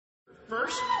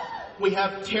First, we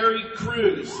have Terry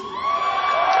Crews.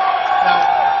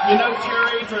 Now, you know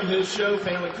Terry from his show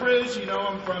Family Crews. You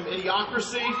know him from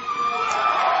Idiocracy.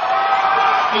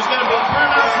 He's going to be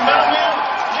Paramount's middleman,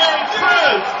 Terry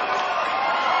Crews.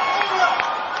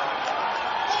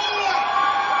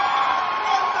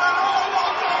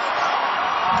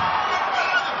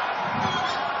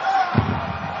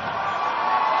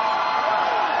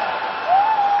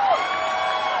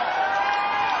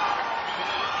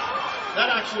 That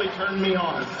actually turned me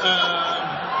on.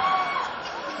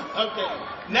 Okay,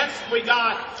 next we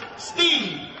got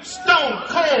Steve Stone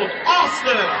Cold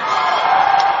Austin.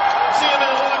 See him in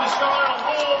a Lucky Star, a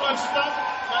whole bunch of stuff.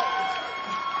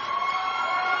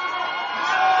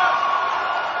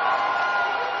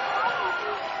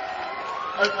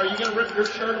 Are you going to rip your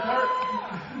shirt apart?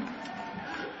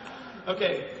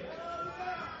 Okay.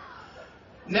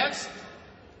 Next,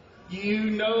 you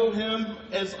know him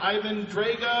as Ivan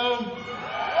Drago.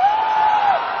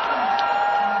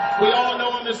 We all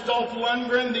know him as Dolph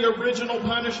Lundgren, the original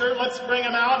Punisher. Let's bring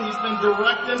him out. He's been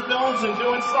directing films and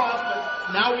doing stuff,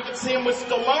 but now we can see him with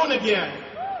Stallone again.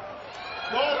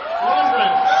 Dolph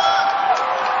Lundgren.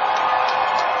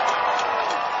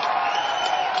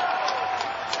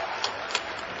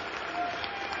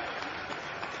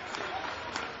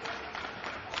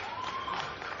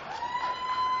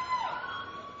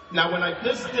 Now, when I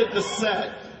visited the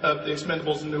set of the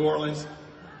Expendables in New Orleans,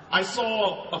 I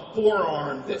saw a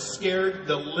forearm that scared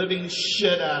the living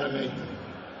shit out of me.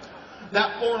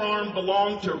 That forearm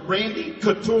belonged to Randy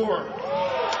Couture,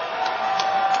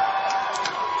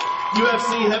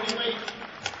 UFC heavyweight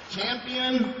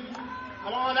champion.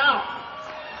 Come on out.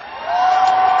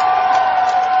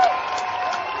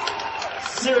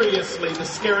 Seriously, the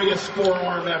scariest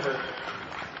forearm ever.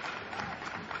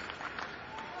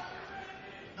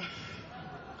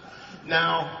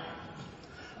 Now,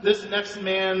 this next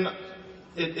man,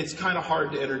 it's kind of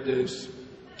hard to introduce.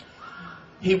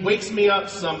 He wakes me up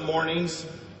some mornings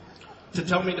to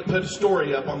tell me to put a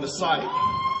story up on the site.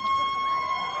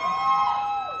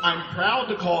 I'm proud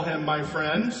to call him my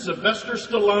friend, Sylvester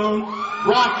Stallone,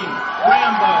 Rocky,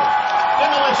 Rambo,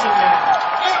 Demolition Man,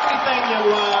 everything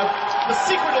you love, the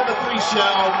secret of the three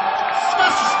shell,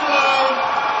 Sylvester Stallone.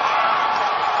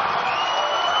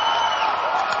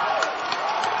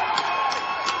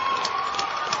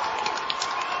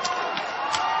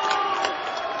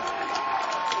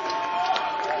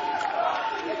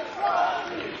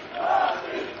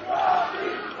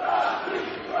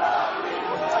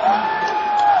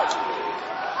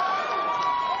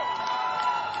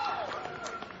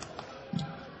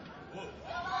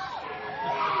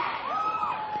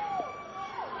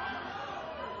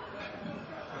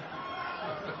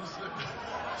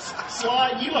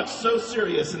 Sly, you look so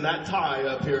serious in that tie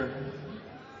up here.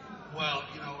 Well,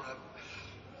 you know,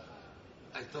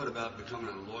 I thought about becoming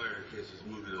a lawyer in case this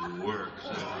movie doesn't work. So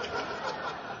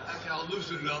actually, I'll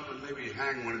loosen it up and maybe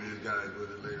hang one of these guys with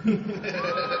it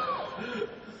later.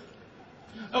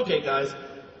 Okay, guys.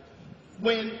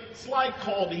 When Sly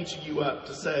called each of you up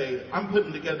to say, I'm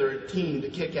putting together a team to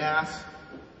kick ass,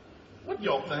 what do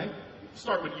y'all think?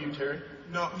 Start with you, Terry.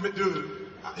 No, dude.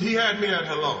 He had me at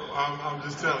hello. I'm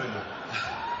just telling you.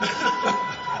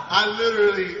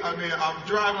 I'm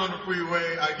driving on the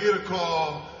freeway. I get a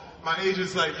call. My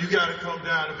agent's like, you got to come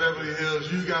down to Beverly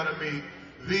Hills. You got to meet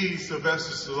the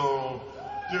Sylvester Stallone.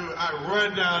 Dude, I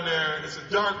run down there. It's a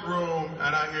dark room,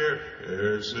 and I hear,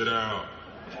 hey, sit down.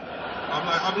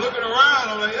 I'm looking around.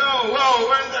 I'm like, yo, whoa,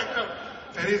 where did that come?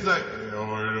 And he's like, hey, I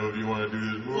want to know if you want to do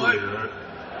this movie, right?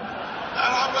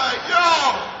 And I'm like,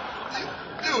 yo.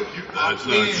 Dude, that's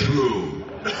not true.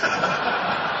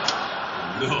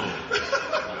 No.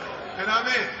 And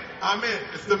I'm in.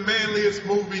 It's the manliest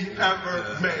movie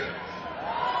ever made.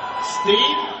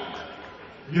 Steve?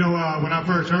 You know, when I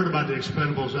first heard about the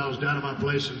Expendables, I was down at my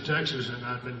place in Texas, and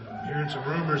I'd been hearing some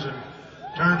rumors, and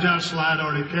turns out Sly had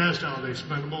already cast all the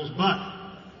Expendables, but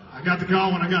I got the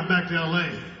call when I got back to L.A.,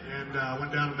 and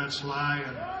went down and met Sly,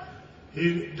 and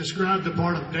he described the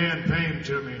part of Dan Payne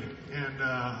to me. And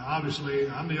obviously,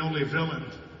 I'm the only villain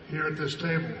here at this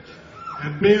table.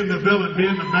 And being the villain,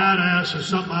 being the badass is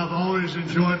something I've always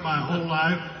enjoyed my whole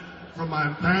life from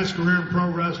my past career in pro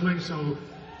wrestling. So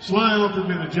Sly offered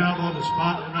me the job on the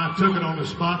spot, and I took it on the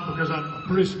spot because I'm a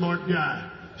pretty smart guy.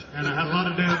 And I had a lot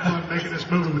of damn fun making this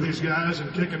movie with these guys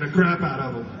and kicking the crap out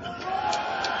of them.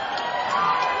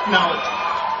 Now,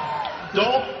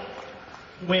 Dolph,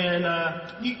 when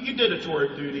you did a tour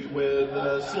of duty with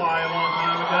Sly a long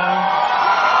time ago.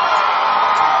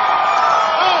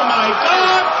 Oh my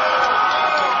God!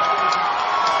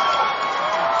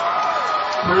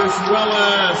 Bruce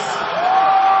Willis.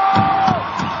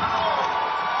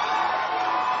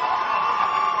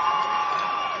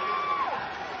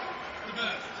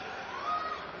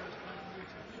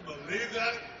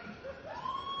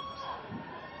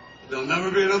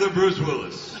 on Bruce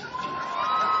Willis.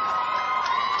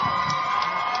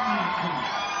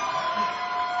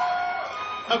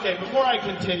 Okay, before I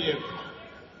continue,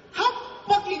 how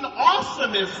fucking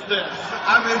awesome is this?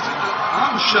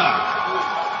 I'm shocked.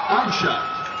 I'm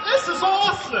shocked. This is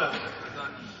awesome.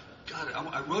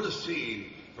 God, I wrote a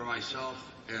scene for myself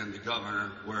and the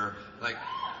governor where, like,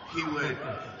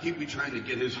 he'd be trying to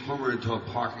get his Hummer into a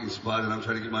parking spot, and I'm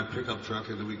trying to get my pickup truck,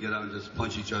 and then we get out and just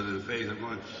punch each other in the face. I'm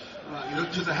going,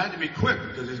 because I had to be quick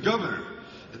because he's governor.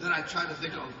 And then I tried to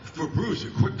think of, for Bruce, a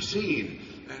quick scene,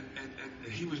 and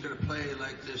he was going to play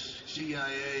like this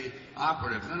CIA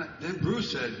operative. Then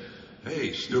Bruce said,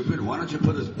 "Hey, stupid, why don't you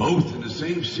put us both in the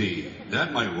same scene?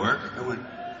 That might work." I went,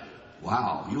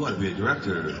 "Wow, you ought to be a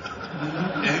director."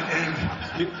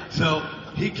 So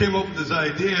he came up with this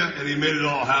idea, and he made it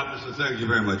all happen. So thank you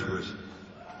very much, Bruce.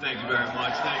 Thank you very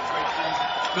much. Thanks, Richard.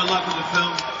 Good luck with the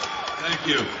film. Thank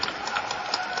you.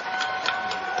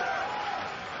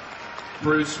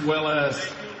 Bruce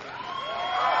Willis.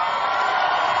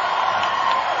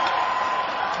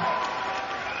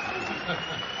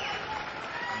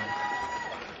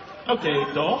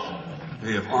 Okay, Dolph.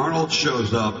 Hey, if Arnold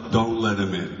shows up, don't let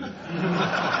him in.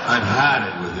 I've had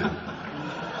it with him.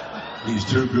 He's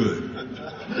too good.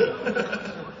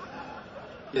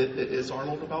 Is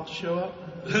Arnold about to show up?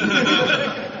 You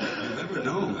never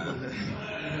know, man.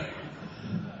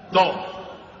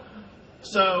 Dolph.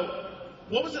 So,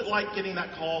 what was it like getting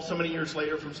that call so many years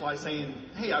later from Sly saying,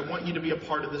 "Hey, I want you to be a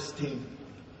part of this team"?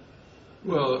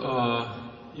 Well,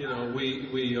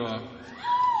 we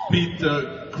beat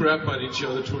the crap out of each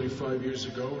other 25 years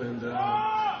ago, and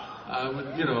I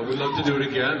would love to do it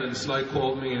again. And Sly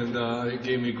called me and he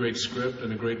gave me a great script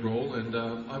and a great role, and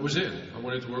I was in. I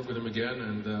wanted to work with him again,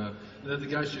 and then the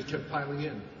guys just kept piling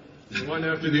in, one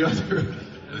after the other.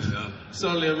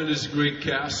 Suddenly, I'm in this great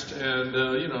cast, and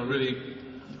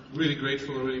really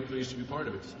grateful and really pleased to be part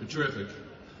of it. It's been terrific.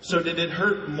 So, did it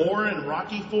hurt more in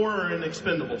Rocky IV or in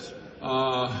Expendables?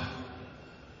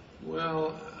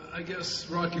 Well, I guess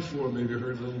Rocky IV maybe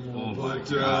hurt a little more. Oh, my but,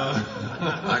 God.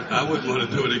 I wouldn't want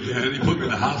to do it again. He put me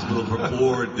in the hospital for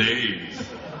 4 days.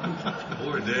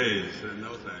 4 days, and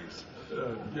no thanks.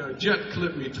 Yeah, Jet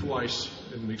clipped me twice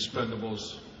in the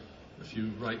Expendables. If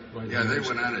you write Yeah, they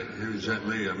went at it. Him and Jet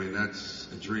Li. I mean, that's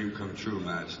a dream come true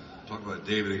match. Talk about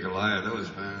David and Goliath. That was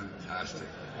fantastic.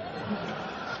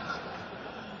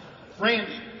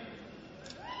 Randy.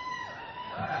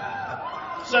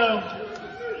 So,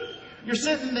 you're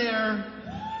sitting there.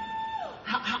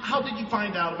 How did you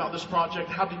find out about this project?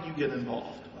 How did you get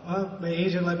involved? My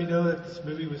agent let me know that this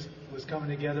movie was coming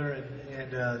together,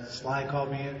 and Sly called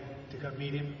me in to come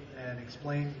meet him and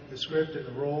explain the script and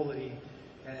the role that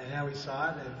and how he saw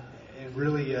it, and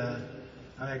really,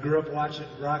 I grew up watching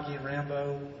Rocky and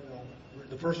Rambo.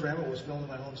 The first Rambo was filmed in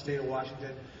my home state of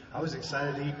Washington. I was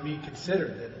excited to be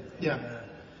considered. Yeah.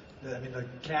 The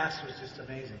cast was just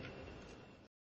amazing.